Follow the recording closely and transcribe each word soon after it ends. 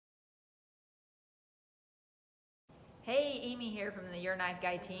Hey, Amiee here from the Your Knife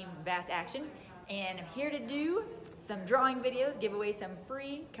Guy team, Vast Action, and I'm here to do some drawing videos, give away some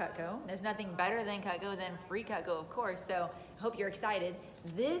free Cutco. There's nothing better than Cutco than free Cutco, of course, so I hope you're excited.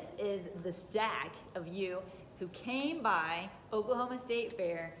 This is the stack of you who came by Oklahoma State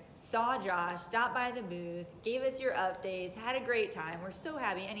Fair, saw Josh, stopped by the booth, gave us your updates, had a great time. We're so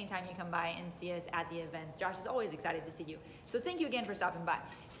happy anytime you come by and see us at the events. Josh is always excited to see you. So thank you again for stopping by.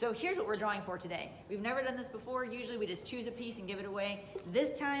 So here's what we're drawing for today. We've never done this before. Usually we just choose a piece and give it away.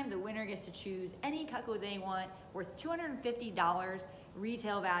 This time the winner gets to choose any Cutco they want, worth $250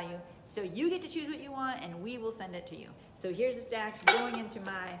 retail value. So you get to choose what you want and we will send it to you. So here's the stack going into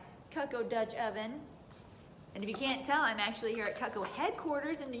my Cutco Dutch oven. And if you can't tell, I'm actually here at Cutco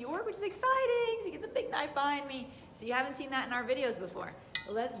headquarters in New York, which is exciting. So you get the big knife behind me. So you haven't seen that in our videos before.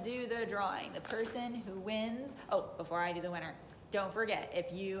 Let's do the drawing. The person who wins, oh, before I do the winner, don't forget,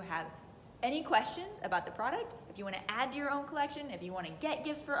 if you have any questions about the product, if you want to add to your own collection, if you want to get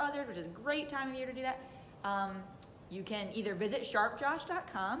gifts for others, which is a great time of year to do that, you can either visit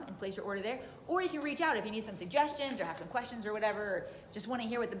sharpjosh.com and place your order there, or you can reach out if you need some suggestions or have some questions or whatever, or just want to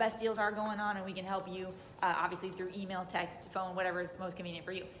hear what the best deals are going on, and we can help you, obviously through email, text, phone, whatever is most convenient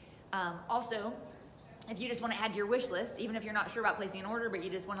for you. Also, if you just want to add to your wish list, even if you're not sure about placing an order, but you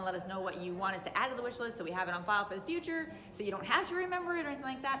just want to let us know what you want us to add to the wish list so we have it on file for the future, so you don't have to remember it or anything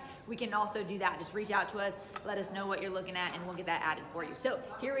like that, we can also do that. Just reach out to us, let us know what you're looking at, and we'll get that added for you. So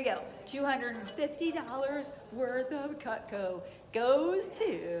here we go. $250 worth of Cutco goes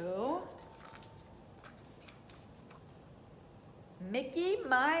to Mickey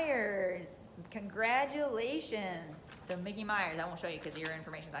Myers. Congratulations. So Mickey Myers, I won't show you because your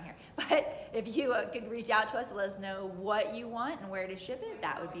information's on here, but if you could reach out to us, let us know what you want and where to ship it,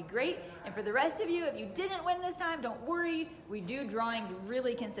 that would be great. And for the rest of you, if you didn't win this time, don't worry. We do drawings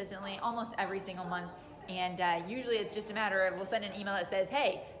really consistently, almost every single month. And usually it's just a matter of, we'll send an email that says,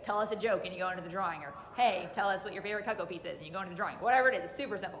 hey, tell us a joke, and you go into the drawing, or hey, tell us what your favorite Cutco piece is, and you go into the drawing. Whatever it is, it's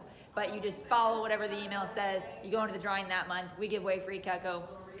super simple. But you just follow whatever the email says, you go into the drawing that month, we give away free Cutco.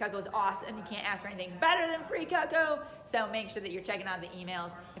 Cutco's awesome. You can't ask for anything better than free Cutco. So make sure that you're checking out the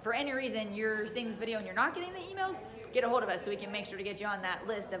emails. If for any reason you're seeing this video and you're not getting the emails, get a hold of us so we can make sure to get you on that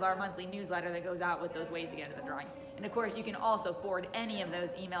list of our monthly newsletter that goes out with those ways to get into the drawing. And of course, you can also forward any of those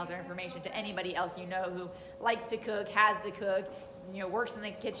emails or information to anybody else you know who likes to cook, has to cook, works in the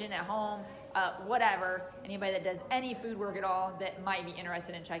kitchen at home, whatever. Anybody that does any food work at all that might be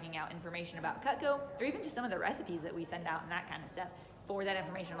interested in checking out information about Cutco, or even just some of the recipes that we send out and that kind of stuff. Forward that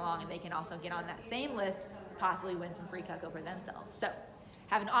information along, and they can also get on that same list, possibly win some free Cutco for themselves. So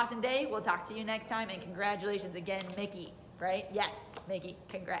have an awesome day. We'll talk to you next time, and congratulations again, Mickey, right? Yes, Mickey,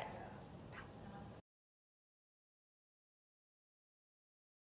 congrats.